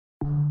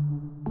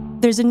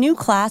There's a new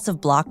class of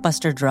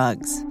blockbuster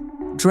drugs.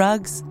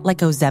 Drugs like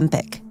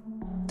Ozempic.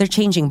 They're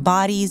changing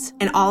bodies.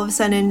 And all of a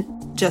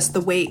sudden, just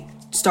the weight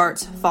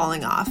starts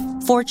falling off.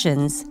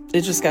 Fortunes.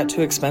 It just got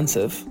too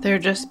expensive. They're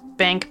just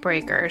bank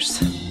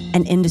breakers.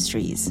 And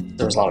industries.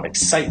 There was a lot of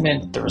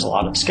excitement. There was a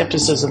lot of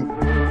skepticism.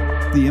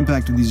 The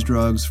impact of these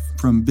drugs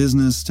from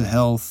business to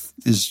health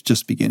is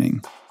just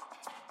beginning.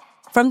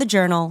 From the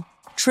Journal,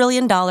 $1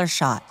 Trillion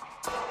Shot.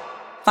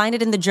 Find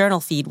it in the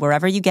Journal feed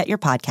wherever you get your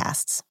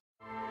podcasts.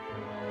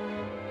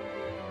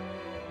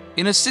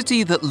 In a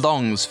city that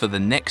longs for the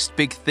next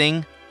big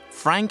thing,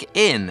 Frank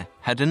Inn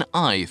had an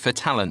eye for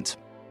talent.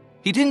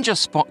 He didn't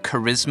just spot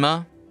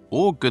charisma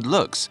or good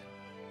looks.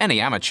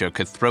 Any amateur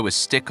could throw a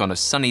stick on a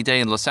sunny day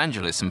in Los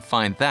Angeles and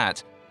find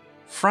that.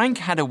 Frank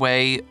had a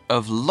way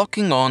of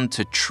locking on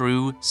to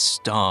true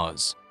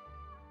stars.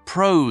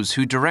 Pros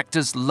who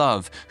directors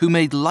love, who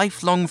made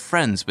lifelong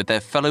friends with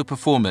their fellow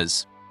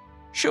performers.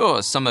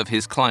 Sure, some of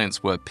his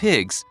clients were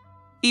pigs.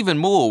 Even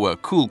more were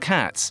cool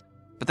cats.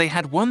 But they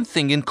had one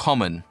thing in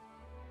common.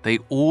 They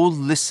all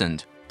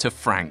listened to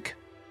Frank.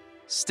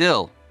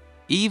 Still,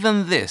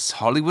 even this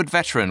Hollywood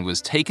veteran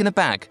was taken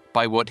aback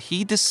by what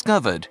he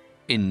discovered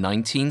in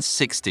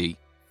 1960.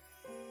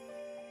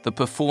 The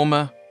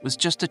performer was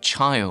just a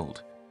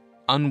child,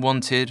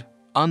 unwanted,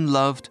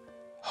 unloved,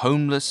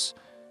 homeless,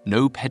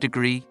 no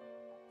pedigree,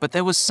 but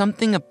there was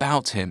something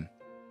about him.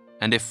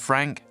 And if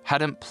Frank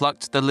hadn't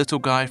plucked the little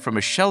guy from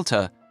a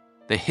shelter,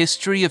 the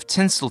history of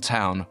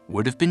Tinseltown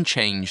would have been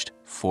changed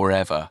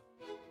forever.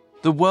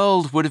 The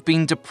world would have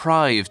been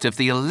deprived of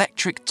the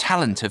electric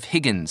talent of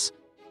Higgins,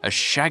 a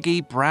shaggy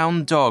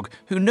brown dog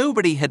who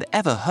nobody had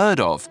ever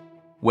heard of,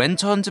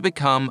 went on to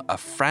become a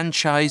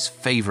franchise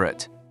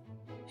favorite.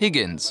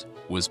 Higgins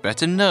was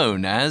better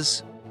known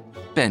as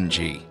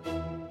Benji.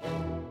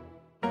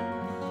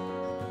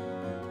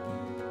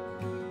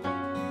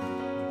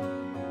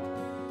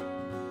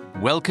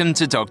 Welcome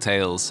to Dog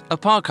Tales, a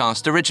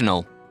Parcast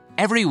original.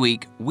 Every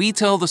week, we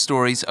tell the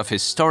stories of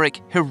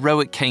historic,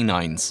 heroic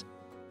canines.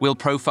 We'll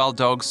profile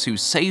dogs who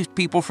saved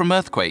people from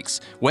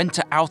earthquakes, went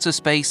to outer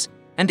space,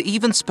 and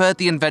even spurred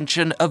the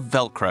invention of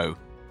Velcro.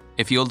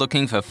 If you're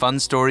looking for fun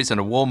stories and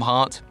a warm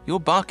heart, you're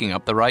barking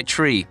up the right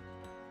tree.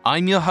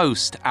 I'm your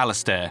host,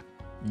 Alistair.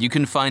 You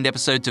can find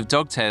episodes of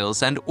Dog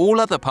Tales and all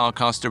other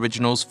Parcast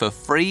originals for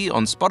free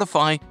on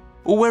Spotify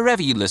or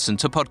wherever you listen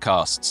to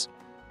podcasts.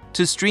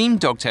 To stream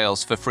Dog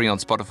Tales for free on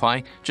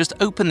Spotify, just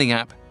open the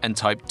app and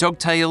type Dog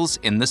Tales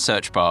in the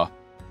search bar.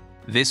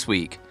 This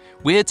week,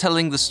 we're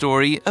telling the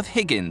story of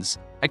Higgins,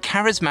 a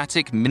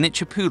charismatic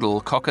miniature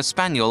poodle, cocker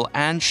spaniel,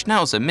 and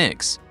schnauzer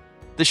mix.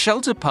 The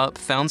shelter pup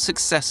found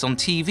success on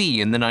TV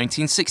in the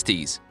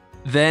 1960s.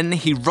 Then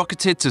he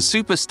rocketed to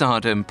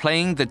superstardom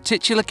playing the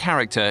titular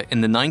character in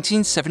the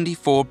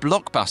 1974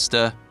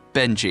 blockbuster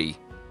Benji.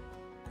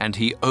 And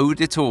he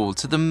owed it all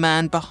to the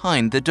man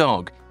behind the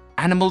dog,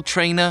 animal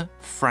trainer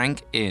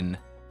Frank Inn.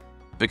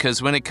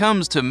 Because when it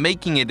comes to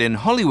making it in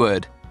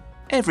Hollywood,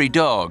 every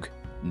dog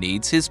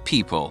needs his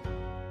people.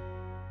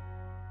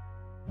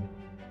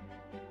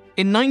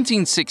 In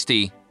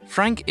 1960,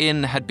 Frank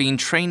Inn had been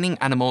training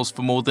animals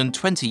for more than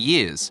 20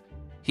 years.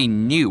 He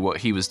knew what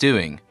he was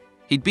doing.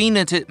 He'd been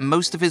at it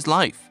most of his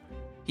life.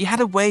 He had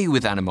a way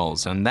with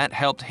animals, and that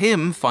helped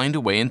him find a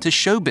way into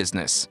show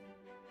business.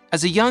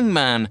 As a young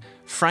man,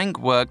 Frank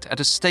worked at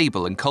a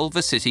stable in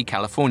Culver City,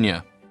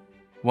 California.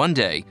 One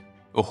day,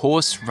 a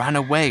horse ran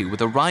away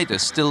with a rider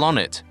still on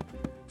it.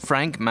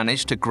 Frank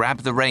managed to grab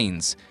the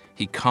reins.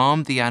 He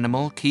calmed the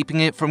animal, keeping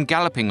it from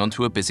galloping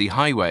onto a busy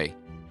highway.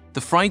 The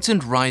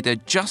frightened rider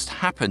just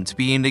happened to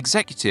be an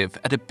executive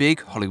at a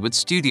big Hollywood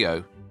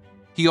studio.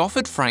 He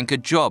offered Frank a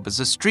job as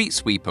a street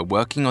sweeper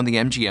working on the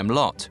MGM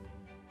lot.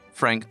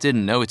 Frank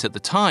didn't know it at the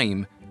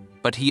time,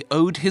 but he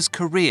owed his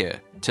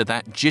career to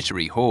that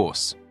jittery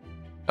horse.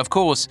 Of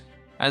course,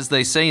 as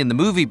they say in the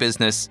movie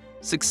business,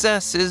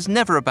 success is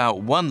never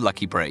about one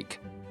lucky break.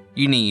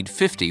 You need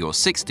 50 or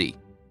 60.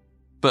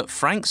 But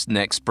Frank's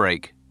next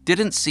break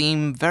didn't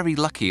seem very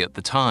lucky at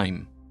the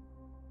time.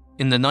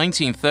 In the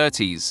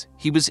 1930s,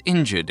 he was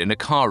injured in a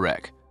car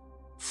wreck.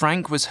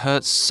 Frank was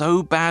hurt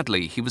so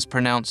badly he was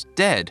pronounced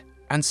dead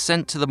and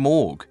sent to the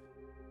morgue.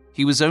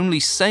 He was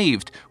only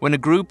saved when a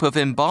group of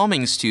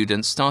embalming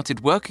students started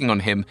working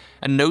on him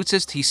and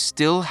noticed he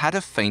still had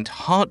a faint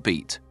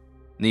heartbeat.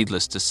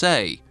 Needless to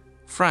say,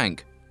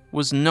 Frank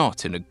was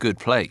not in a good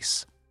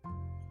place.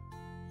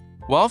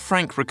 While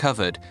Frank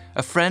recovered,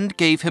 a friend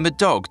gave him a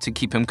dog to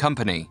keep him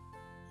company.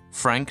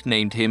 Frank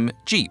named him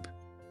Jeep.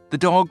 The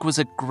dog was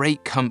a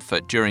great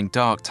comfort during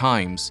dark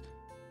times.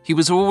 He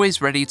was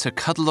always ready to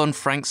cuddle on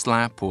Frank's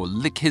lap or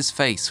lick his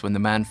face when the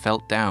man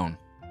felt down.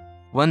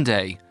 One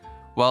day,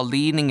 while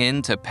leaning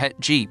in to pet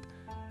Jeep,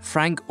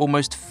 Frank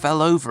almost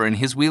fell over in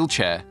his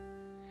wheelchair.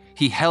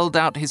 He held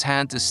out his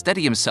hand to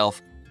steady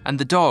himself, and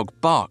the dog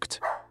barked.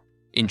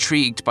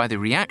 Intrigued by the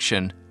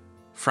reaction,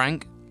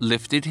 Frank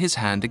lifted his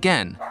hand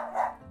again.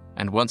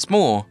 And once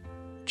more,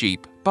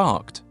 Jeep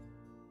barked.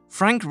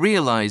 Frank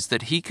realized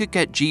that he could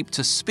get Jeep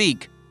to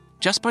speak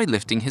just by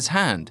lifting his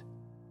hand.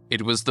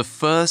 It was the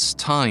first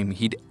time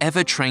he'd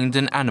ever trained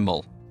an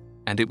animal,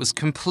 and it was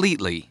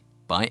completely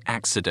by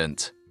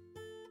accident.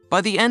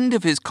 By the end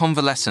of his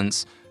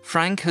convalescence,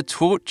 Frank had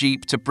taught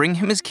Jeep to bring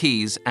him his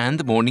keys and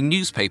the morning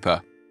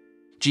newspaper.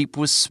 Jeep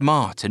was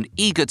smart and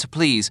eager to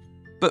please,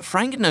 but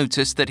Frank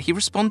noticed that he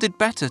responded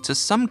better to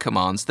some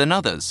commands than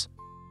others.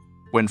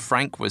 When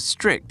Frank was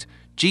strict,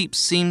 Jeep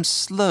seemed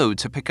slow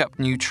to pick up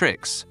new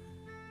tricks.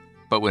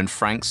 But when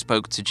Frank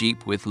spoke to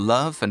Jeep with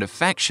love and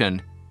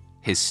affection,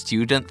 his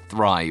student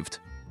thrived.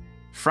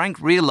 Frank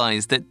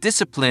realized that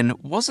discipline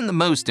wasn't the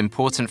most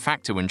important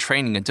factor when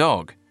training a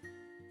dog.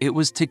 It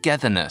was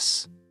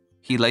togetherness.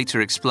 He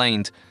later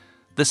explained,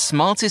 "The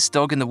smartest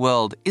dog in the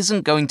world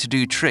isn't going to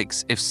do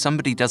tricks if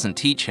somebody doesn't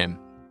teach him.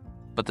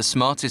 But the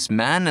smartest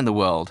man in the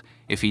world,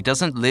 if he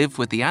doesn't live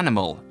with the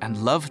animal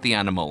and love the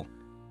animal,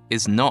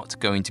 is not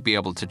going to be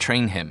able to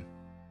train him."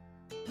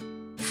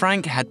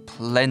 Frank had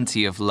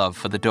plenty of love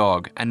for the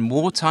dog and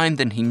more time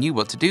than he knew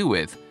what to do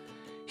with.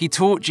 He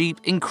taught Jeep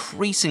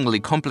increasingly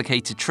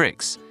complicated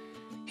tricks.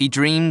 He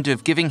dreamed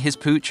of giving his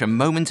pooch a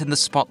moment in the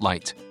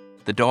spotlight.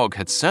 The dog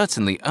had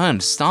certainly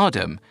earned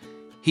stardom.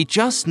 He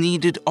just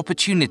needed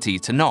opportunity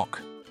to knock.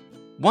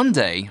 One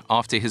day,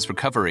 after his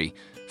recovery,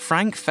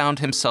 Frank found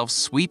himself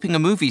sweeping a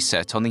movie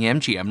set on the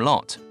MGM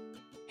lot.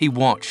 He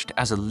watched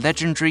as a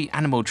legendary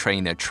animal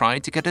trainer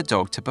tried to get a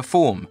dog to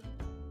perform.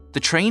 The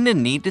trainer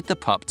needed the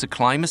pup to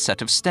climb a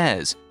set of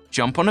stairs,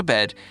 jump on a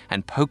bed,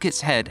 and poke its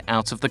head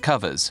out of the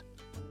covers.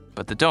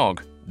 But the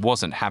dog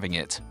wasn't having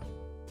it.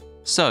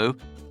 So,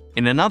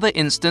 in another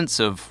instance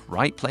of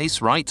right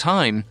place, right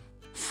time,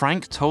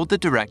 Frank told the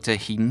director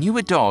he knew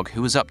a dog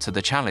who was up to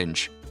the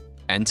challenge.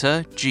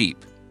 Enter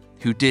Jeep,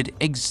 who did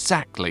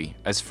exactly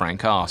as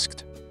Frank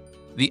asked.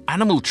 The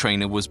animal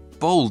trainer was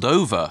bowled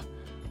over.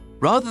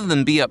 Rather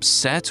than be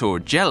upset or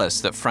jealous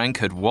that Frank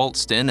had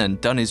waltzed in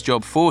and done his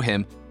job for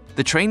him,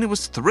 the trainer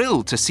was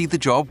thrilled to see the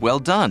job well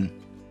done.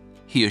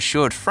 He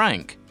assured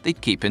Frank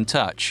they'd keep in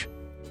touch.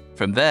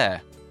 From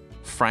there,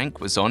 Frank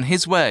was on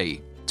his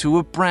way to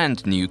a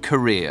brand new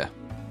career.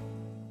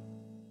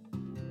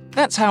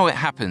 That's how it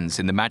happens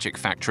in the Magic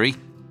Factory.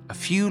 A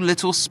few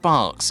little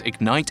sparks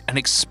ignite an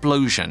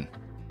explosion.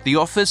 The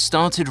offers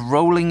started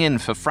rolling in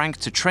for Frank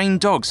to train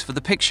dogs for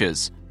the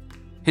pictures.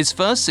 His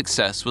first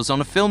success was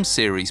on a film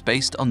series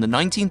based on the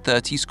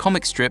 1930s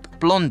comic strip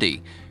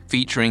Blondie,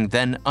 featuring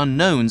then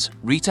unknowns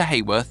Rita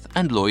Hayworth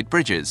and Lloyd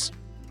Bridges.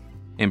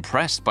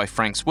 Impressed by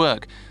Frank's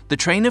work, the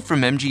trainer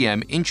from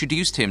MGM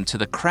introduced him to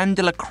the creme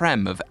de la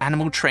creme of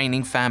animal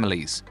training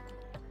families.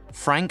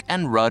 Frank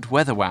and Rudd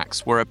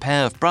Weatherwax were a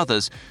pair of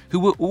brothers who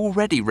were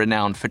already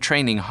renowned for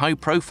training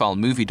high-profile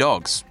movie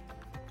dogs.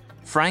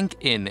 Frank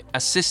Inn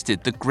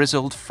assisted the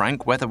grizzled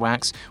Frank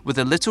Weatherwax with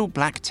a little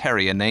black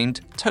terrier named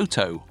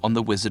Toto on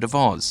The Wizard of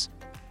Oz.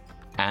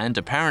 And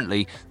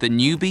apparently, the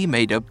newbie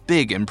made a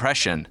big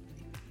impression.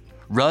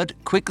 Rudd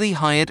quickly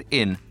hired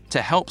Inn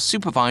to help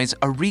supervise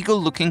a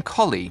regal-looking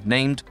collie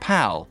named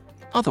Pal,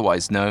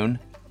 otherwise known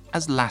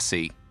as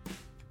Lassie.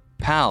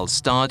 Pal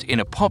starred in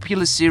a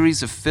popular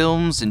series of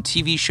films and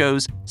TV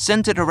shows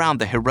centered around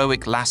the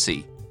heroic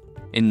Lassie.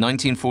 In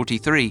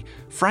 1943,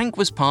 Frank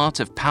was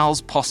part of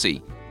Pal's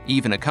posse,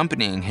 even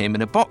accompanying him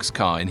in a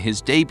boxcar in his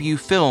debut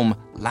film,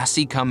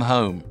 Lassie Come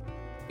Home.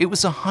 It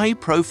was a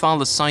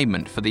high-profile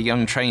assignment for the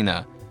young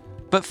trainer,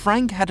 but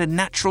Frank had a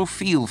natural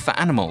feel for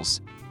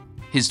animals.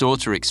 His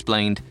daughter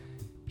explained,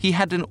 "He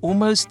had an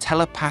almost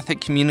telepathic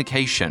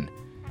communication.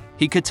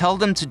 He could tell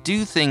them to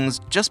do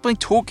things just by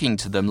talking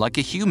to them like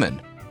a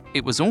human.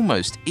 It was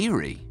almost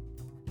eerie."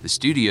 The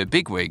studio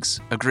bigwigs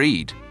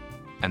agreed,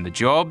 and the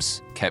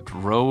jobs kept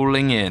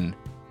rolling in.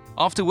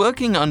 After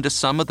working under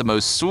some of the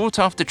most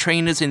sought-after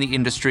trainers in the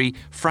industry,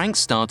 Frank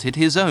started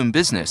his own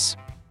business.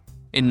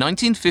 In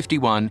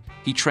 1951,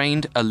 he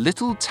trained a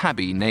little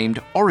tabby named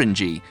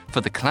Orangey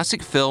for the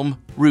classic film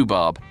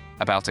Rhubarb,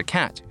 about a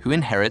cat who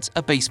inherits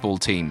a baseball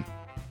team.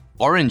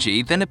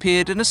 Orangey then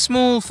appeared in a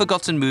small,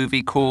 forgotten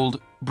movie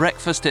called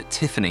Breakfast at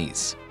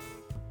Tiffany's.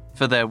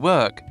 For their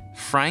work,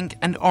 Frank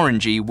and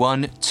Orangey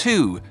won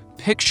 2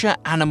 Picture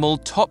Animal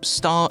Top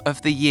Star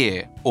of the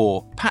Year,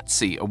 or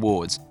Patsy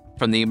Awards,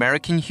 from the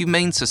American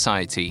Humane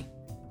Society.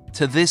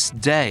 To this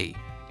day,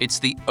 it's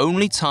the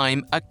only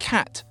time a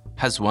cat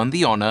has won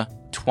the honor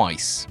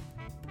twice.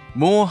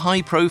 More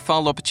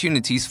high-profile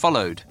opportunities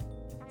followed.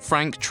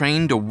 Frank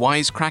trained a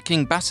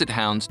wisecracking basset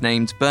hound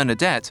named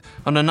Bernadette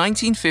on a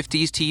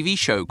 1950s TV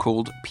show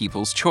called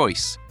People's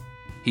Choice.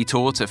 He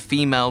taught a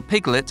female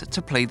piglet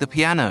to play the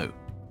piano.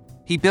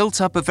 He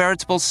built up a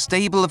veritable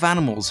stable of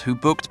animals who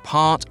booked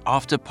part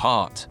after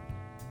part.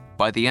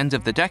 By the end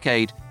of the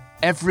decade,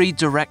 every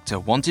director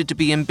wanted to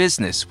be in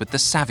business with the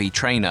savvy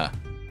trainer.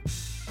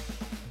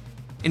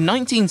 In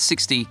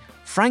 1960,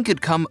 Frank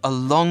had come a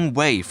long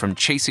way from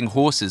chasing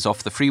horses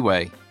off the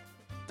freeway.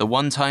 The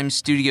one-time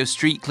studio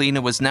street cleaner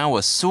was now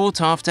a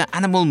sought-after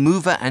animal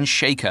mover and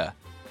shaker,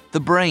 the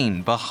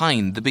brain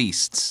behind the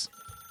beasts.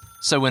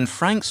 So when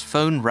Frank's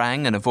phone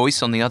rang and a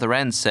voice on the other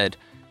end said,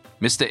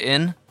 "Mr.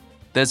 Inn,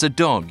 there's a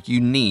dog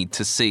you need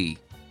to see."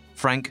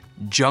 Frank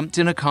jumped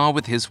in a car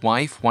with his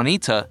wife,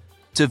 Juanita,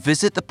 to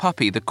visit the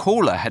puppy the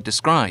caller had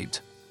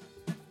described.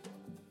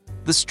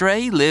 The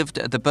stray lived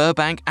at the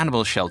Burbank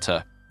Animal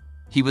Shelter.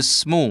 He was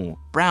small,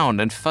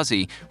 brown and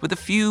fuzzy, with a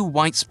few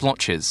white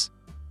splotches.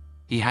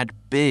 He had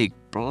big,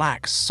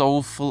 black,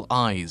 soulful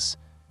eyes.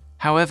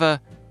 However,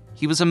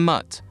 he was a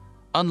mutt,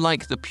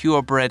 unlike the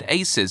purebred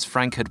aces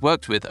Frank had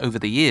worked with over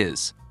the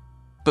years.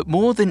 But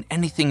more than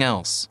anything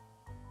else,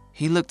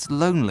 he looked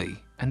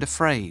lonely and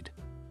afraid.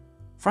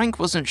 Frank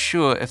wasn't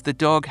sure if the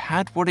dog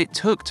had what it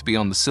took to be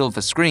on the silver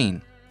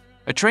screen.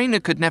 A trainer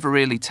could never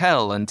really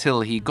tell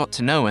until he got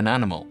to know an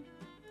animal.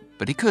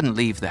 But he couldn't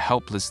leave the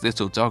helpless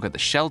little dog at the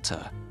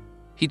shelter.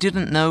 He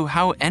didn't know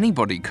how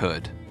anybody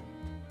could.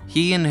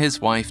 He and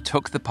his wife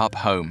took the pup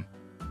home.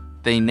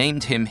 They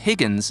named him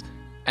Higgins,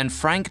 and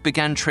Frank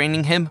began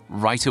training him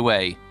right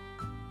away.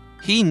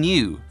 He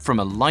knew from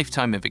a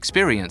lifetime of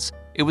experience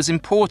it was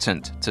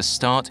important to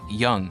start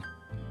young.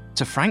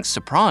 To Frank's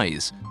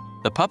surprise,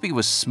 the puppy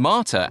was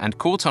smarter and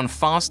caught on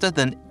faster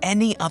than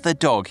any other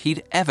dog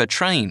he'd ever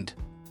trained.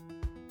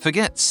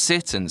 Forget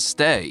sit and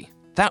stay.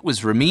 That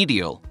was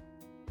remedial.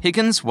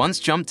 Higgins once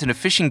jumped in a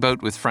fishing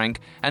boat with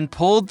Frank and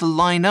pulled the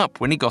line up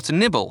when he got a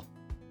nibble.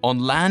 On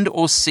land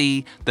or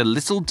sea, the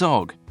little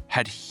dog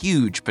had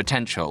huge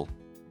potential.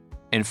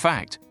 In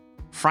fact,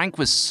 Frank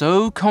was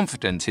so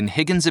confident in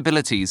Higgins'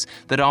 abilities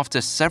that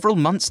after several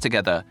months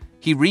together,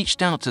 he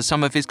reached out to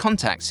some of his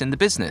contacts in the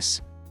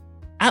business.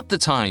 At the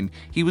time,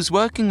 he was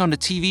working on a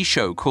TV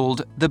show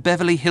called The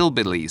Beverly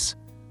Hillbillies.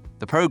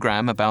 The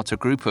program about a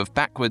group of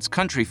backwoods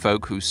country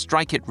folk who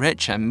strike it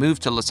rich and move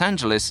to Los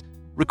Angeles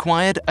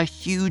required a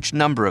huge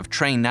number of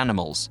trained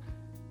animals: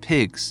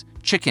 pigs,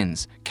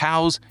 chickens,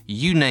 cows,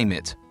 you name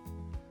it.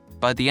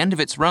 By the end of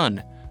its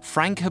run,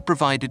 Frank had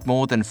provided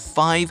more than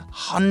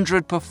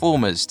 500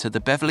 performers to the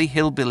Beverly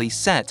Hillbillies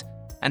set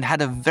and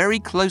had a very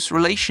close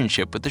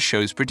relationship with the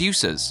show's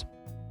producers.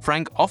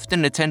 Frank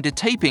often attended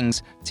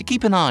tapings to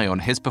keep an eye on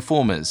his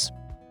performers.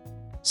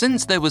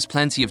 Since there was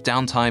plenty of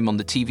downtime on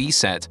the TV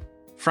set,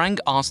 Frank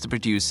asked the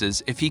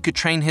producers if he could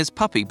train his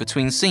puppy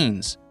between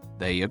scenes.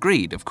 They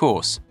agreed, of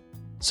course.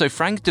 So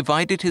Frank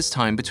divided his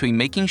time between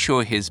making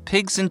sure his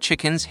pigs and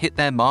chickens hit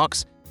their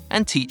marks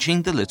and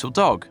teaching the little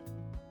dog.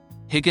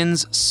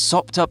 Higgins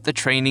sopped up the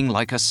training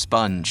like a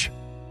sponge.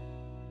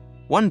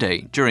 One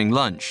day, during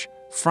lunch,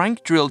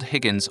 Frank drilled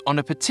Higgins on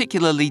a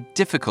particularly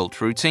difficult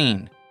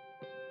routine.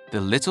 The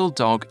little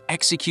dog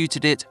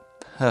executed it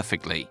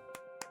perfectly.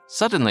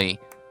 Suddenly,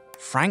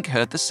 Frank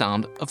heard the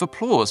sound of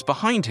applause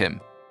behind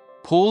him.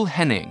 Paul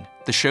Henning,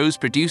 the show's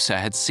producer,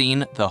 had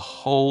seen the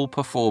whole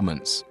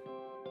performance.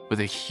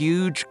 With a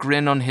huge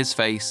grin on his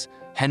face,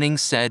 Henning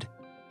said,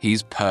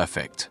 "He's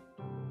perfect."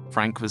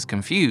 Frank was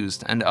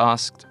confused and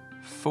asked,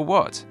 "For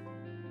what?"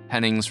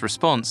 Henning's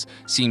response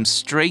seemed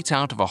straight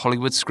out of a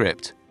Hollywood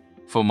script.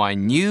 "For my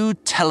new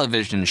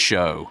television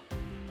show."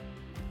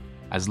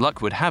 As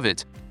luck would have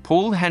it,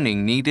 Paul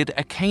Henning needed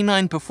a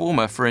canine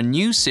performer for a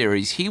new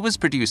series he was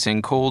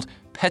producing called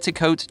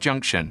Petticoat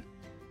Junction,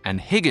 and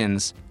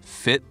Higgins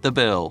fit the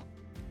bill.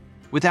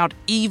 Without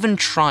even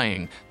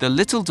trying, the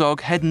little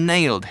dog had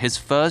nailed his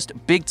first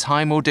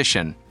big-time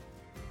audition.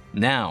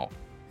 Now,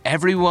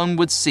 everyone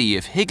would see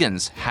if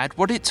Higgins had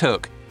what it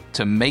took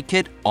to make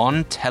it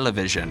on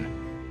television.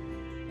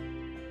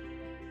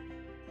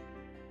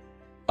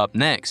 Up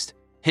next,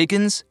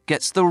 Higgins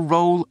gets the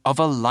role of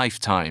a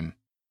lifetime.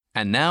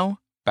 And now,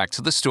 back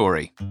to the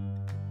story.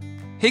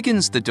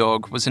 Higgins the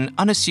dog was an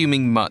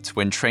unassuming mutt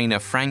when trainer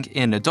Frank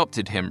Inn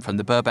adopted him from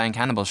the Burbank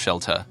Animal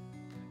Shelter.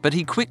 But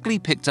he quickly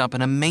picked up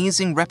an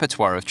amazing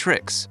repertoire of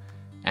tricks.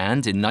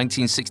 And in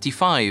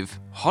 1965,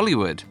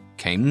 Hollywood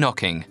came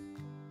knocking.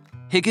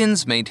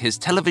 Higgins made his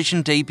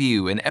television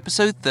debut in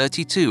episode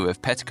 32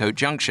 of Petticoat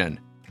Junction.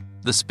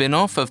 The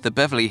spin-off of the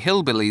Beverly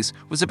Hillbillies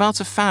was about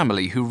a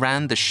family who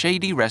ran the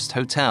Shady Rest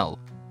Hotel.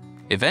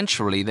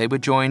 Eventually, they were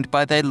joined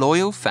by their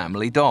loyal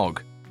family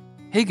dog.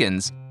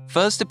 Higgins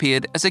first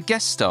appeared as a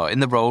guest star in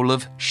the role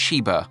of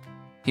Sheba.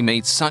 He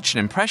made such an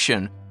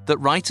impression that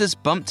writers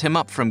bumped him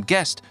up from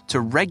guest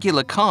to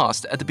regular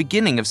cast at the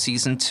beginning of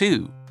season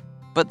 2.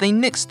 But they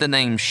nixed the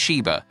name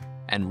Sheba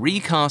and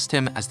recast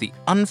him as the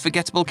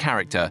unforgettable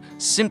character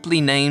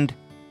simply named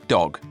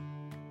Dog.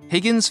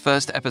 Higgins'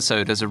 first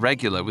episode as a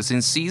regular was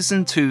in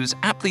season 2's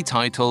aptly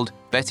titled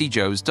Betty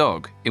Joe's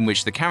Dog, in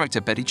which the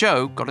character Betty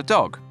Joe got a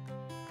dog.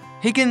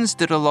 Higgins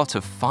did a lot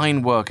of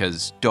fine work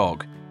as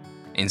Dog.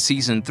 In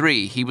season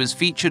 3, he was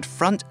featured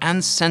front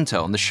and center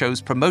on the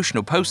show's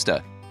promotional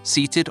poster,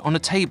 seated on a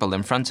table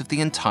in front of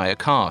the entire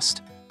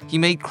cast. He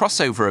made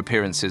crossover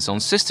appearances on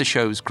sister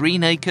shows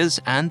Green Acres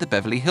and the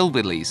Beverly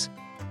Hillbillies.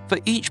 For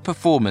each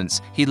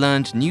performance, he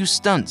learned new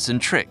stunts and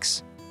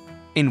tricks.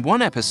 In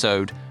one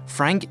episode,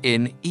 Frank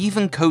Inn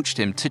even coached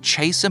him to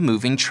chase a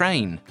moving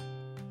train.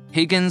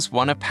 Higgins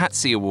won a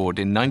Patsy Award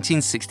in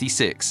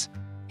 1966.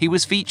 He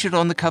was featured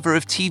on the cover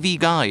of TV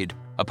Guide,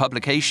 a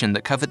publication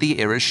that covered the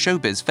era's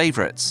showbiz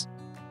favorites.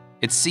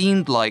 It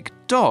seemed like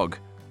Dog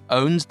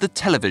owned the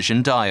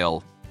television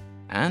dial.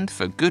 And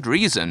for good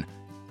reason.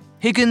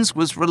 Higgins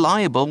was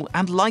reliable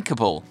and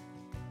likable.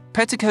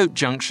 Petticoat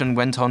Junction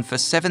went on for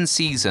 7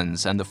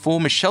 seasons, and the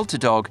former shelter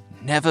dog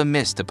never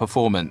missed a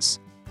performance.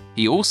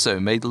 He also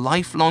made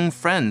lifelong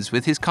friends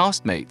with his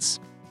castmates.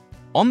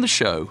 On the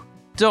show,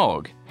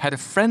 Dog had a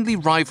friendly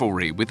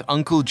rivalry with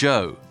Uncle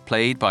Joe,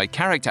 played by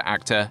character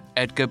actor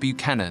Edgar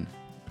Buchanan.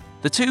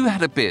 The two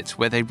had a bit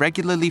where they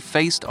regularly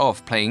faced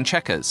off playing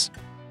checkers.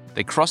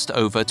 They crossed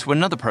over to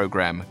another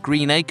program,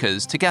 Green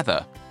Acres,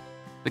 together.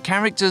 The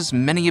characters'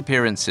 many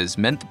appearances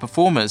meant the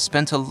performers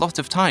spent a lot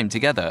of time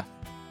together.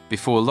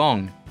 Before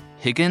long,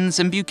 Higgins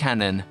and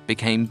Buchanan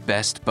became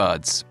best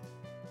buds.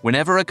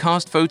 Whenever a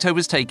cast photo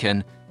was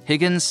taken,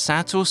 Higgins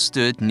sat or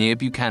stood near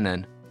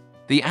Buchanan.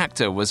 The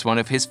actor was one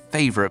of his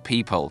favorite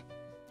people.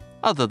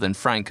 Other than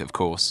Frank, of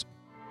course.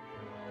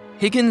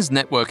 Higgins'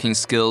 networking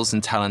skills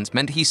and talent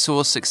meant he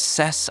saw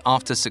success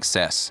after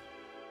success.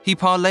 He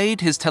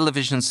parlayed his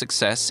television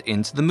success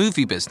into the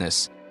movie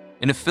business.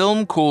 In a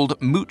film called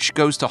Mooch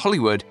Goes to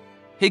Hollywood,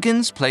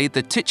 Higgins played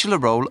the titular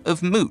role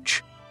of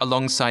Mooch,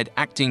 alongside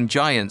acting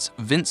giants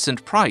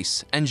Vincent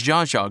Price and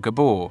Zsa Zsa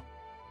Gabor.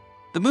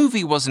 The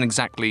movie wasn't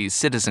exactly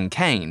Citizen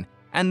Kane,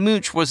 and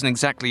Mooch wasn't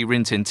exactly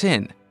Rin Tin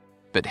Tin,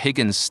 but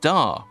Higgins'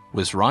 star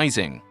was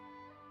rising.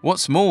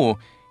 What's more,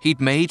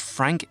 he'd made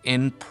Frank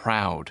Inn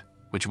proud,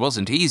 which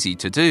wasn't easy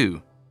to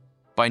do.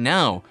 By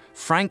now,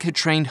 Frank had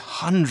trained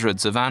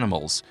hundreds of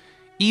animals.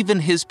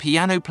 Even his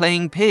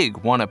piano-playing pig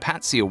won a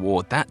Patsy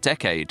Award that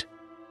decade.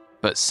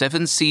 But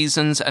 7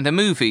 seasons and a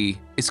movie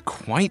is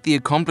quite the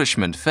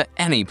accomplishment for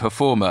any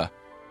performer,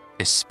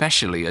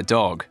 especially a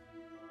dog.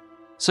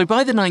 So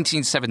by the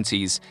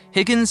 1970s,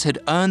 Higgins had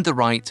earned the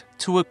right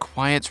to a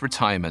quiet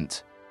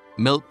retirement.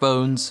 Milk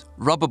bones,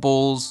 rubber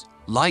balls,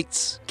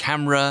 lights,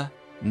 camera,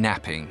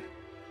 napping.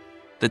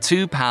 The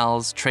two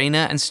pals,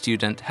 trainer and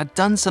student, had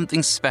done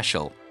something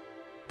special.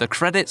 The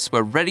credits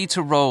were ready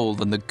to roll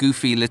on the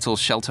goofy little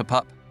shelter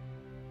pup.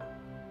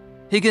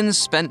 Higgins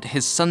spent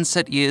his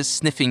sunset years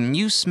sniffing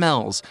new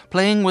smells,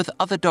 playing with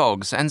other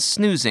dogs, and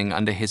snoozing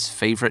under his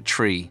favorite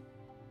tree.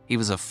 He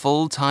was a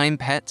full-time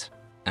pet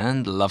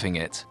and loving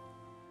it.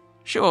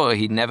 Sure,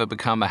 he'd never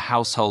become a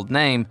household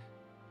name,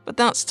 but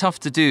that's tough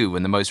to do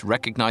when the most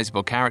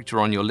recognizable character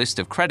on your list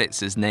of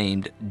credits is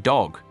named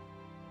Dog.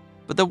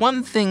 But the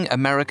one thing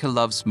America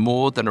loves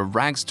more than a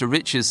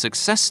rags-to-riches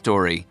success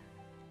story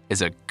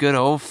is a good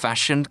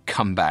old-fashioned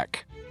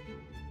comeback.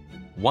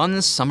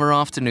 One summer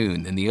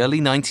afternoon in the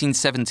early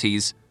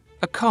 1970s,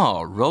 a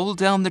car rolled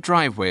down the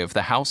driveway of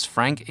the house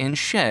Frank Inn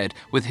shared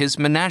with his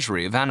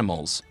menagerie of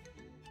animals.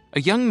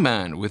 A young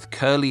man with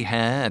curly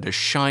hair and a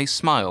shy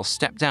smile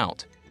stepped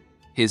out.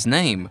 His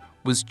name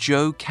was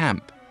Joe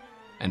Camp,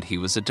 and he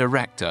was a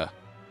director.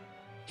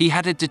 He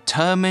had a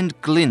determined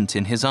glint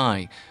in his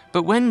eye,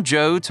 but when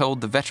Joe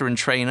told the veteran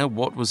trainer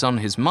what was on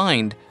his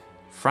mind,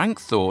 Frank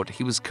thought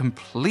he was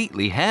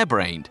completely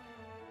harebrained.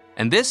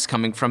 And this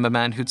coming from a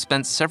man who'd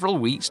spent several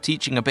weeks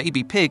teaching a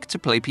baby pig to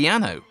play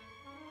piano.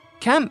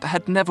 Camp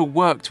had never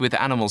worked with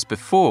animals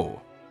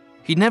before.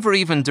 He'd never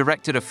even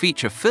directed a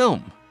feature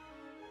film.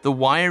 The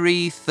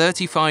wiry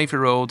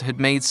 35-year-old had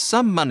made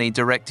some money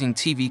directing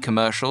TV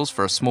commercials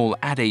for a small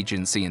ad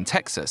agency in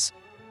Texas.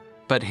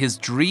 But his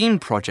dream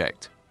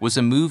project was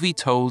a movie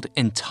told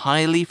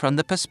entirely from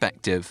the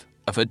perspective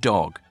of a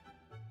dog.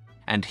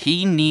 And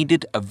he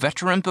needed a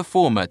veteran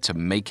performer to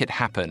make it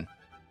happen.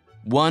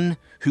 One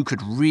who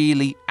could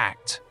really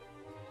act.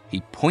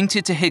 He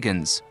pointed to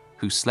Higgins,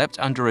 who slept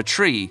under a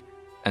tree,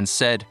 and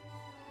said,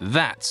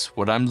 "That's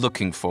what I'm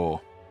looking for."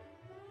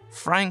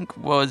 Frank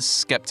was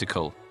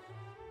skeptical.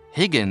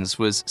 Higgins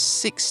was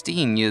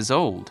 16 years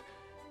old.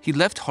 He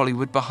left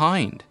Hollywood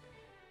behind.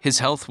 His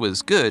health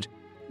was good,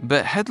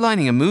 but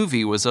headlining a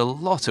movie was a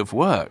lot of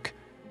work.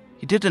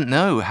 He didn't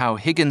know how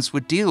Higgins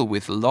would deal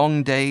with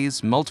long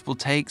days, multiple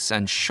takes,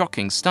 and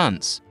shocking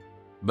stunts.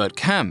 But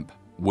Camp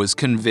was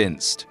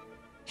convinced.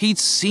 He'd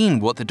seen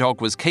what the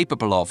dog was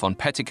capable of on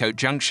Petticoat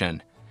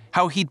Junction,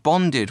 how he'd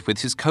bonded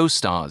with his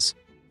co-stars.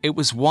 It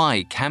was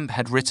why Camp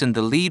had written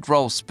the lead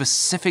role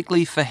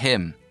specifically for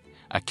him,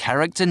 a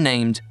character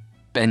named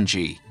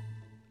Benji,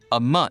 a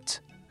mutt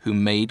who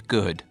made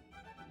good.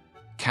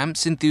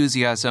 Camp's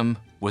enthusiasm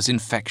was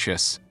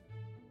infectious.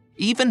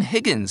 Even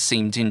Higgins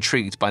seemed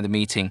intrigued by the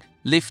meeting,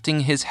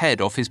 lifting his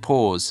head off his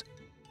paws.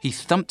 He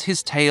thumped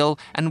his tail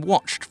and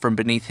watched from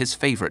beneath his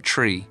favorite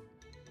tree.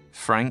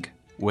 Frank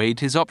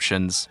weighed his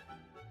options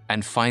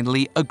and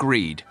finally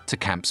agreed to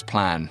Camp's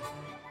plan.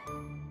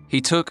 He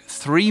took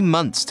 3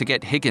 months to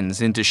get Higgins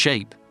into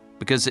shape.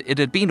 Because it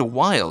had been a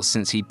while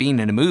since he'd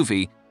been in a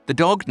movie, the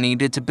dog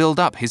needed to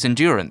build up his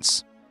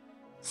endurance.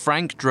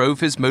 Frank drove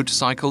his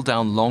motorcycle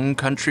down long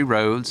country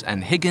roads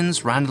and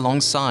Higgins ran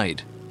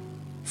alongside.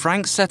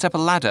 Frank set up a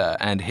ladder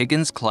and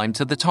Higgins climbed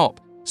to the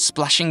top,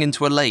 splashing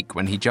into a lake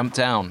when he jumped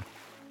down.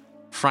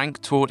 Frank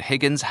taught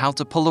Higgins how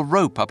to pull a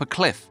rope up a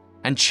cliff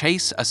and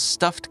chase a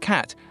stuffed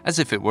cat as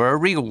if it were a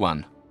real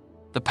one.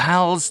 The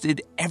pals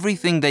did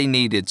everything they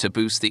needed to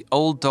boost the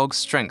old dog's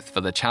strength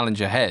for the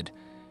challenge ahead,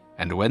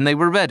 and when they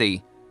were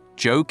ready,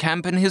 Joe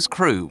Camp and his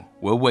crew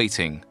were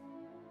waiting.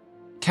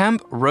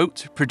 Camp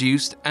wrote,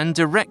 produced, and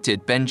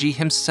directed Benji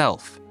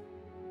himself.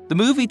 The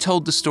movie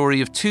told the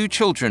story of two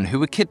children who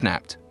were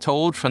kidnapped,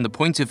 told from the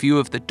point of view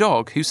of the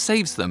dog who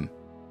saves them.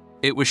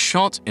 It was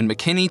shot in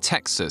McKinney,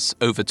 Texas,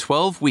 over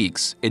 12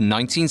 weeks in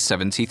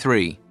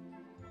 1973.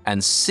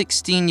 And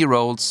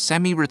 16-year-old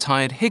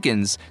semi-retired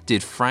Higgins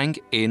did Frank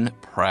in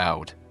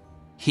proud.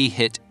 He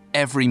hit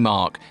every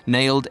mark,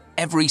 nailed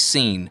every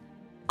scene,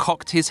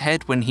 cocked his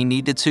head when he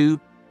needed to,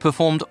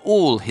 performed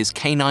all his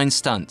canine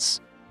stunts.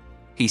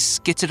 He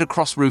skittered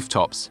across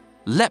rooftops,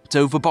 leapt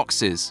over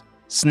boxes,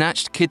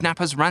 snatched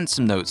kidnappers'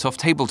 ransom notes off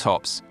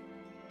tabletops.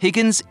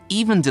 Higgins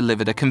even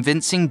delivered a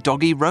convincing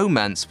doggy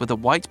romance with a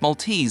white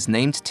Maltese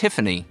named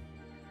Tiffany.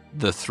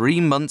 The 3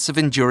 months of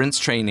endurance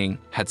training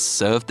had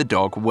served the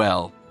dog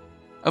well.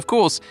 Of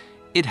course,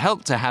 it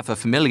helped to have a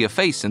familiar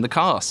face in the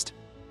cast.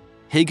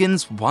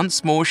 Higgins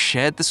once more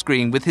shared the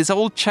screen with his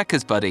old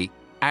Checkers buddy,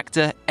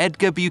 actor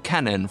Edgar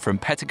Buchanan from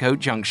Petticoat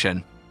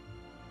Junction.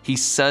 He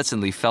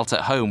certainly felt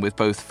at home with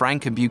both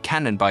Frank and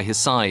Buchanan by his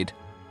side.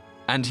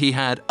 And he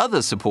had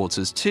other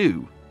supporters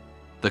too.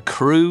 The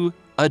crew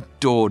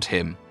adored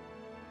him.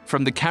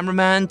 From the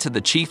cameraman to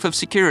the chief of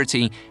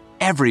security,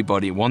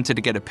 everybody wanted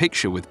to get a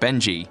picture with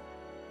Benji.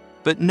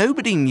 But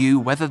nobody knew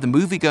whether the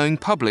movie-going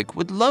public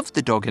would love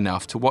the dog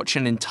enough to watch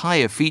an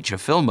entire feature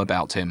film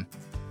about him.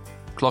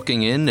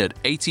 Clocking in at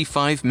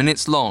 85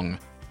 minutes long,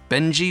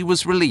 Benji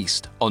was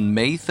released on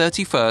May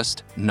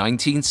 31st,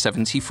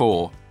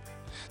 1974.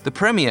 The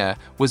premiere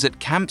was at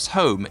Camp's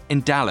home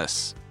in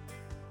Dallas.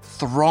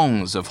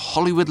 Throngs of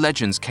Hollywood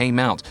legends came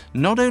out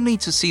not only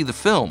to see the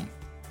film,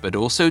 but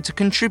also to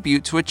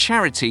contribute to a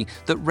charity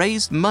that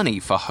raised money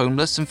for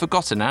homeless and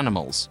forgotten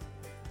animals.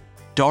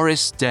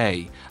 Doris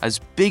Day, as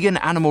big an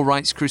animal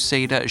rights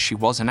crusader as she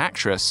was an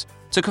actress,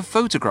 took a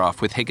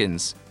photograph with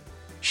Higgins.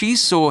 She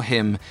saw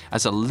him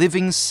as a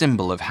living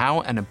symbol of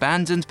how an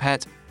abandoned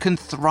pet can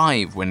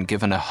thrive when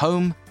given a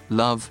home,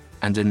 love,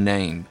 and a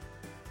name.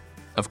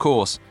 Of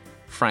course,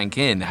 Frank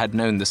Inn had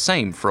known the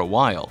same for a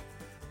while.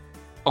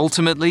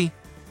 Ultimately,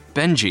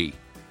 Benji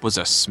was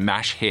a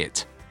smash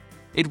hit.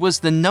 It was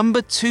the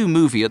number 2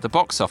 movie at the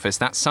box office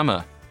that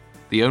summer.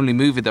 The only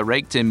movie that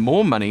raked in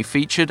more money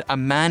featured a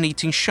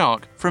man-eating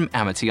shark from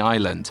Amity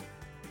Island.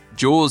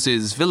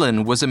 Jaws'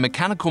 villain was a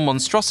mechanical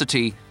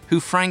monstrosity who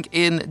Frank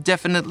Inn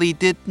definitely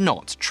did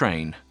not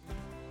train.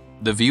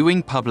 The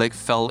viewing public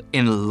fell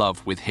in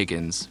love with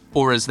Higgins,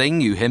 or as they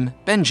knew him,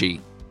 Benji.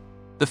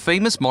 The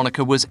famous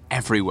moniker was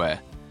everywhere.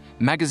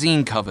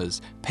 Magazine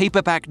covers,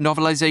 paperback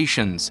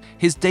novelizations,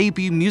 his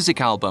debut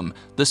music album,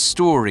 the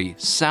story,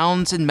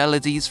 sounds and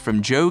melodies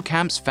from Joe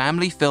Camp's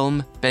family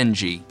film,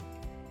 Benji.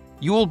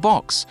 Yul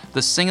Box,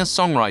 the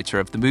singer-songwriter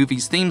of the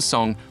movie's theme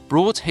song,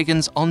 brought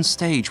Higgins on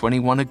stage when he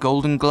won a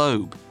Golden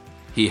Globe.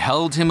 He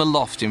held him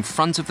aloft in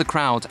front of the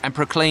crowd and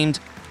proclaimed,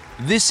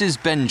 "This is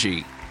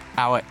Benji,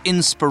 our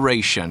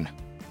inspiration."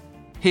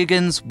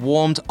 Higgins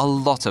warmed a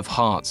lot of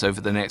hearts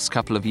over the next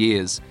couple of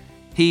years.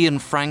 He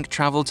and Frank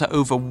traveled to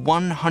over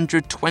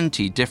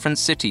 120 different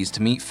cities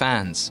to meet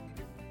fans.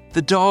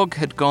 The dog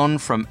had gone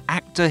from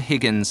actor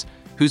Higgins,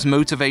 whose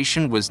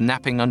motivation was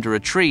napping under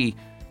a tree,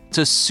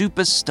 to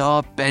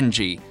superstar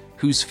Benji,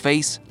 whose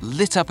face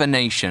lit up a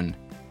nation.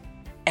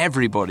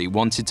 Everybody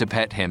wanted to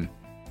pet him.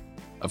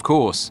 Of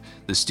course,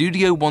 the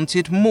studio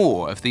wanted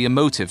more of the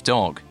emotive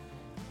dog.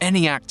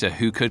 Any actor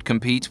who could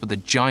compete with a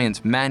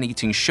giant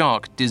man-eating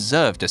shark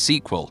deserved a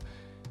sequel,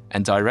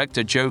 and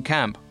director Joe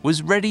Camp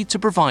was ready to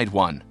provide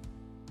one.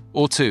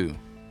 Or 2.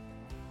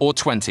 Or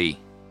 20.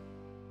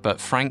 But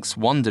Frank's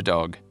Wonder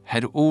Dog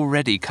had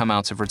already come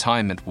out of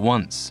retirement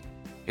once.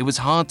 It was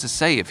hard to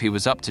say if he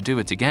was up to do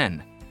it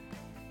again.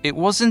 It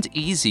wasn't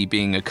easy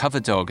being a cover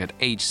dog at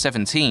age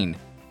 17.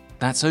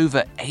 That's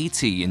over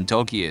 80 in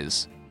dog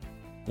years.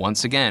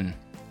 Once again,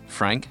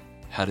 Frank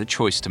had a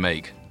choice to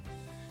make.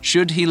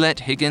 Should he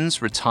let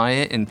Higgins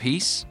retire in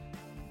peace?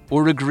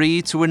 Or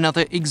agree to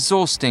another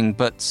exhausting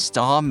but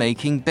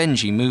star-making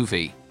Benji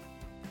movie?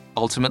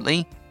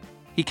 Ultimately,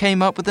 he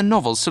came up with a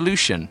novel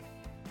solution.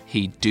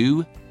 He'd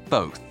do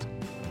both.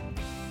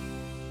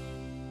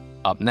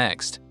 Up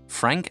next,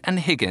 Frank and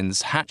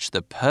Higgins hatched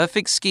the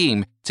perfect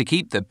scheme to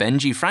keep the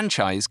Benji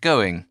franchise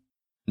going.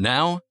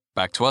 Now,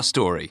 back to our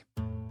story.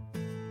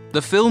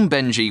 The film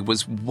Benji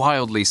was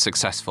wildly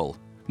successful,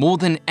 more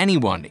than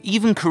anyone,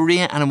 even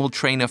career animal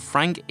trainer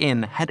Frank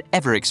Inn, had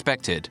ever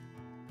expected.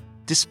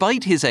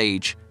 Despite his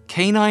age,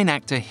 canine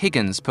actor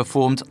Higgins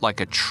performed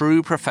like a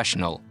true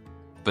professional.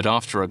 But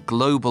after a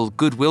global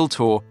goodwill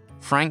tour,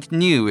 Frank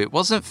knew it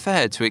wasn't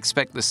fair to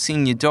expect the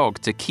senior dog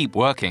to keep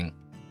working.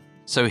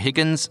 So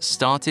Higgins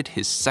started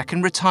his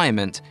second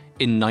retirement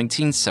in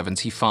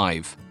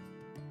 1975.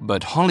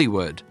 But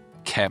Hollywood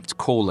kept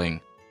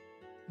calling.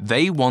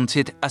 They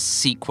wanted a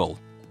sequel.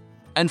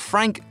 And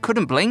Frank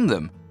couldn't blame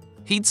them.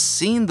 He'd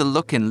seen the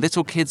look in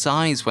little kids'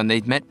 eyes when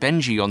they'd met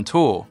Benji on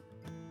tour.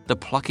 The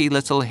plucky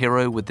little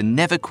hero with the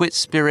never-quit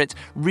spirit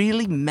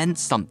really meant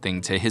something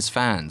to his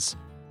fans.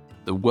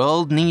 The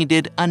world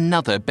needed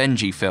another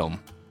Benji film.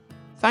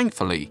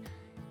 Thankfully,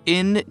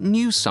 Inn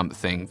knew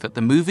something that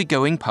the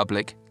movie-going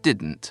public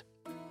didn't.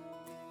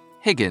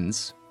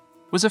 Higgins,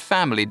 was a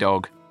family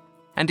dog,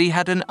 and he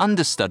had an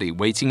understudy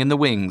waiting in the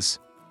wings,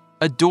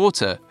 a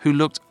daughter who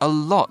looked a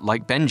lot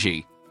like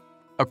Benji,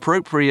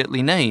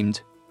 appropriately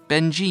named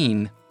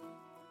Benjean.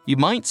 You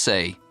might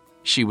say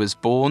she was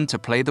born to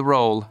play the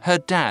role her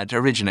dad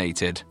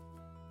originated.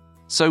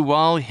 So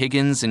while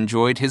Higgins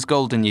enjoyed his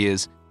golden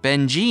years,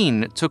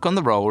 Benjean took on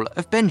the role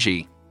of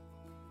Benji.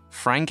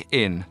 Frank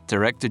Inn,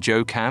 director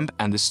Joe Camp,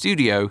 and the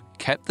studio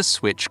kept the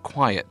switch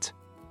quiet,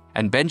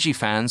 and Benji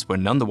fans were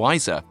none the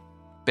wiser.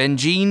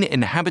 Benjean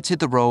inhabited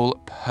the role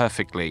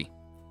perfectly.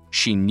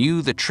 She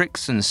knew the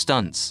tricks and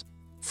stunts.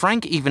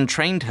 Frank even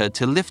trained her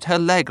to lift her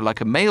leg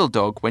like a male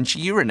dog when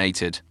she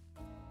urinated.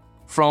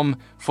 From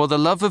For the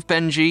Love of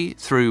Benji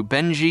through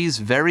Benji's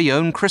very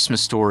own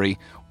Christmas Story,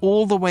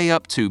 all the way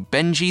up to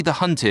Benji the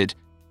Hunted,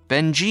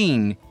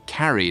 Benjean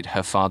carried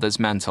her father's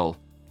mantle.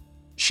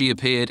 She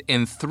appeared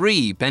in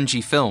 3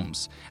 Benji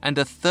films and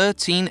a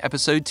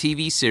 13-episode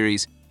TV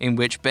series in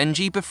which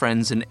Benji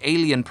befriends an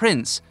alien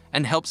prince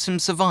and helps him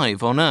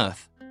survive on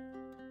Earth.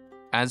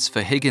 As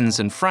for Higgins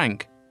and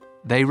Frank,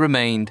 they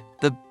remained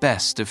the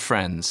best of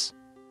friends.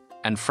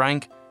 And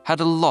Frank had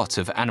a lot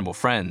of animal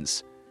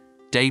friends.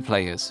 Day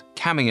players,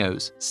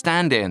 cameos,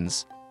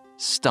 stand-ins,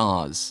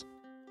 stars.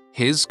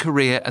 His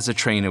career as a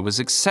trainer was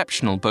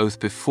exceptional both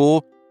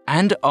before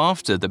and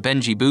after the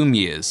Benji boom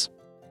years.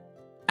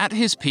 At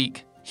his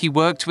peak, he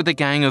worked with a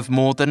gang of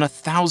more than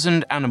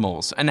 1,000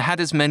 animals and had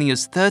as many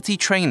as 30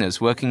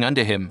 trainers working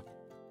under him.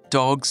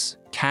 Dogs,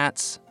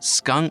 cats,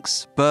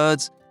 skunks,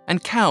 birds,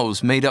 and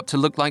cows made up to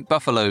look like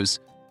buffaloes.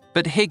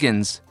 But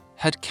Higgins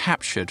had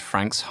captured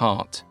Frank's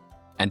heart,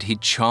 and he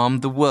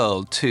charmed the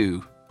world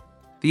too.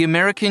 The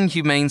American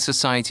Humane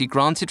Society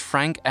granted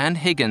Frank and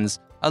Higgins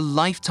a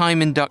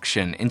lifetime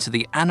induction into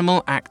the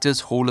Animal Actors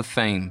Hall of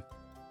Fame.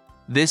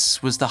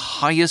 This was the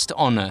highest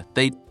honor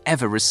they'd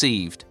ever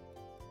received.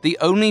 The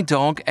only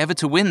dog ever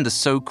to win the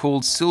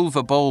so-called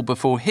Silver Bowl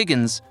before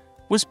Higgins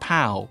was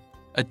Pal,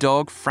 a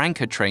dog Frank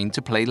had trained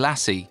to play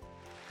Lassie.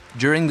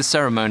 During the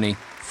ceremony,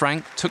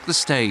 Frank took the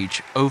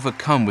stage,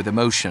 overcome with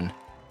emotion.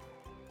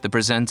 The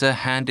presenter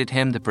handed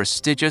him the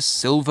prestigious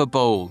Silver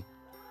Bowl.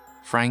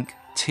 Frank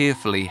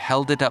tearfully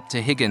held it up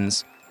to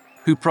Higgins,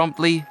 who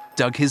promptly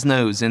dug his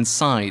nose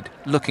inside,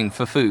 looking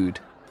for food.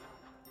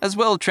 As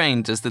well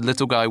trained as the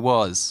little guy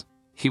was,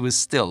 he was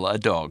still a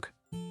dog.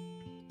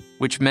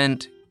 Which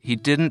meant he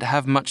didn't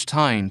have much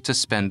time to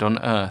spend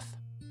on Earth.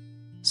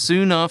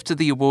 Soon after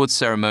the awards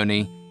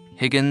ceremony,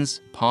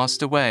 Higgins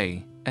passed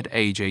away at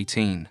age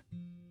 18.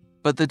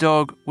 But the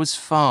dog was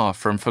far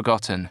from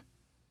forgotten.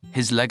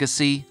 His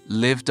legacy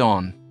lived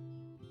on.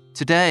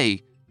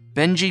 Today,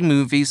 Benji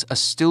movies are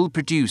still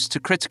produced to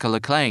critical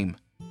acclaim.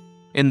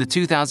 In the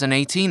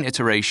 2018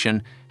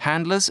 iteration,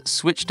 handlers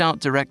switched out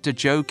director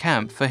Joe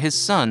Camp for his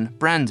son,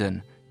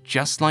 Brandon,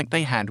 just like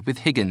they had with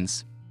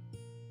Higgins.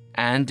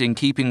 And in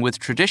keeping with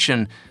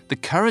tradition, the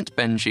current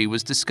Benji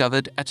was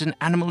discovered at an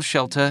animal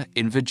shelter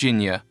in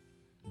Virginia.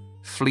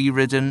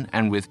 Flea-ridden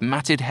and with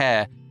matted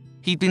hair,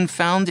 he'd been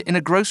found in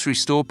a grocery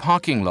store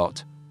parking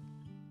lot.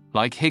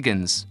 Like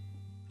Higgins,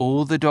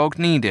 all the dog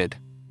needed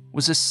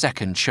was a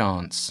second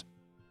chance.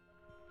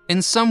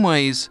 In some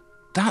ways,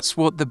 that's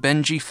what the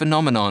Benji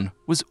phenomenon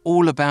was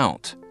all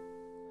about.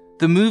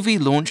 The movie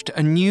launched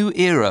a new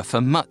era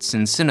for mutts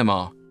in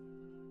cinema.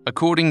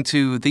 According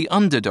to The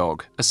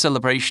Underdog, a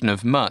celebration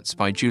of mutts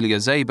by Julia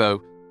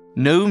Szabo,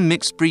 no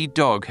mixed-breed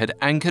dog had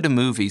anchored a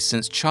movie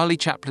since Charlie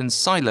Chaplin's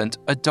Silent: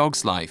 A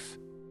Dog's Life.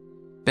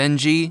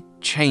 Benji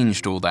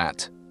changed all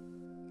that.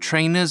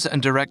 Trainers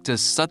and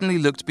directors suddenly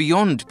looked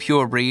beyond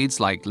pure breeds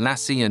like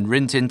Lassie and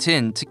Rin Tin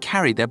Tin to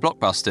carry their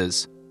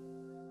blockbusters.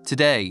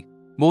 Today,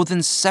 more than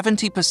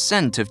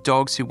 70% of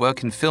dogs who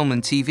work in film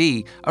and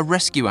TV are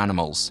rescue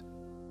animals.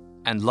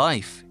 And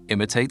life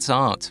imitates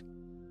art.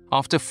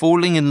 After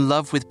falling in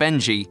love with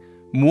Benji,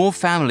 more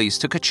families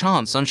took a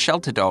chance on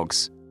shelter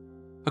dogs.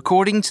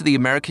 According to the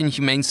American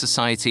Humane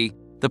Society,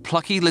 the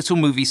plucky little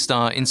movie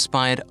star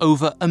inspired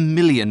over 1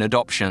 million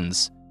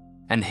adoptions,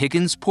 and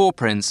Higgins' paw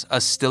prints are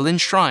still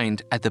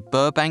enshrined at the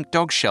Burbank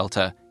dog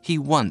shelter he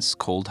once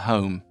called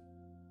home.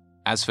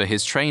 As for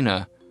his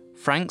trainer,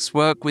 Frank's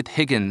work with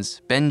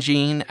Higgins,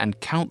 Benjean, and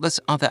countless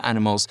other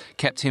animals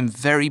kept him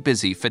very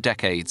busy for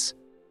decades.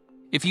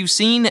 If you've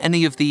seen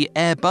any of the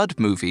Air Bud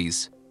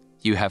movies,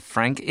 you have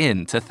Frank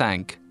Inn to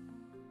thank.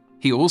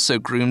 He also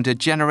groomed a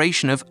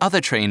generation of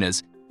other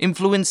trainers,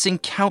 influencing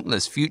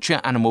countless future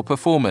animal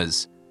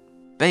performers.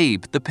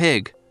 Babe the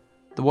pig,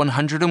 the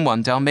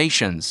 101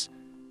 Dalmatians,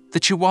 the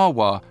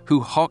Chihuahua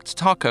who hawked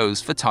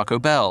tacos for Taco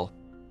Bell.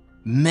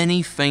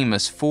 Many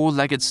famous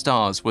four-legged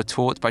stars were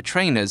taught by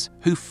trainers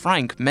who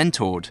Frank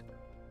mentored.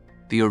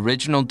 The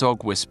original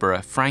dog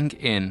whisperer,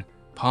 Frank Inn,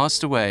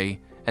 passed away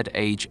at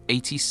age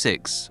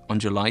 86 on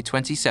July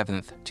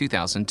 27,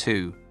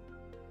 2002.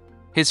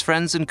 His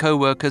friends and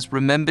co-workers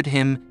remembered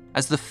him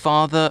as the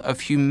father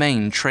of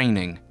humane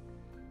training.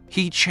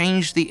 He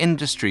changed the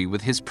industry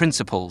with his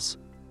principles.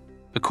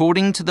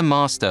 According to the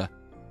master,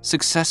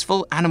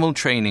 successful animal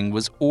training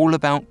was all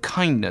about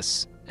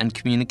kindness and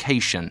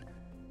communication,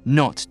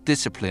 not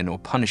discipline or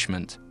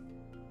punishment.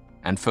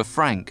 And for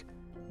Frank,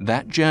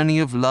 that journey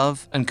of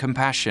love and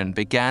compassion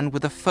began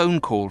with a phone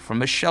call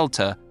from a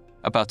shelter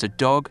about a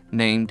dog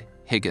named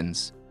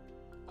Higgins,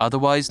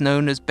 otherwise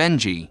known as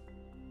Benji,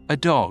 a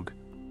dog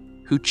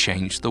who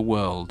changed the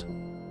world.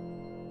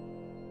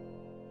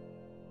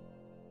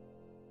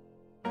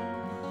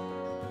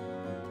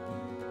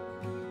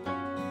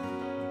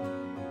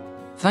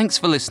 Thanks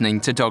for listening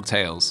to Dog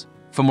Tales.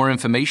 For more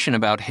information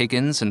about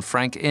Higgins and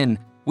Frank Inn,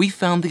 we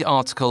found the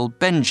article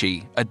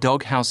Benji, a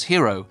Doghouse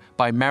Hero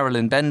by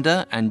Marilyn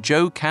Bender and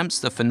Joe Camp's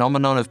The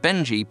Phenomenon of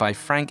Benji by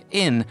Frank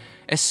Inn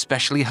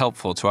especially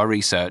helpful to our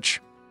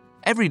research.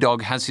 Every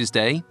dog has his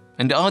day,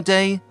 and our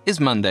day is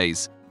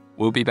Mondays.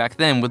 We'll be back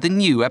then with a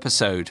new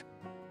episode.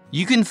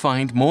 You can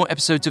find more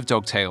episodes of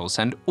Dog Tales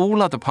and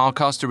all other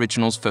podcast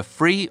originals for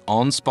free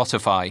on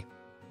Spotify.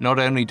 Not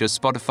only does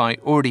Spotify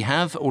already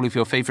have all of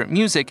your favorite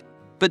music,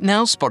 but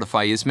now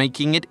Spotify is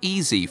making it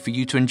easy for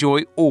you to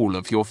enjoy all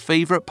of your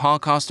favorite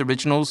podcast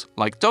originals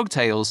like Dog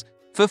Tales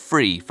for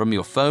free from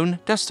your phone,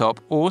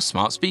 desktop, or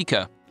smart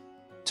speaker.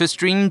 To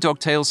stream Dog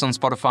Tales on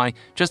Spotify,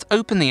 just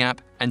open the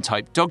app and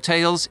type Dog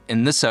Tales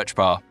in the search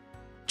bar.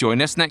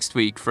 Join us next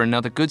week for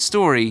another good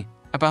story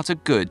about a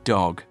good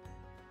dog.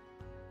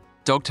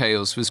 Dog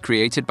Tales was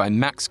created by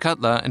Max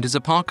Cutler and is a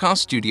Parcast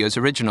Studios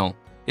original.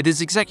 It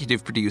is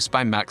executive produced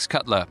by Max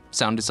Cutler,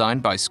 sound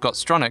designed by Scott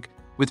Stronach,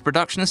 with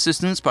production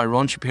assistance by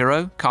Ron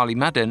Shapiro, Carly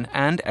Madden,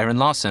 and Erin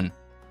Larson.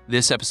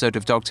 This episode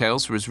of Dog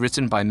Tales was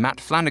written by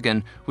Matt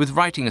Flanagan, with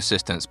writing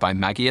assistance by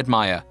Maggie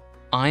Admire.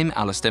 I'm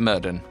Alistair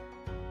Murden.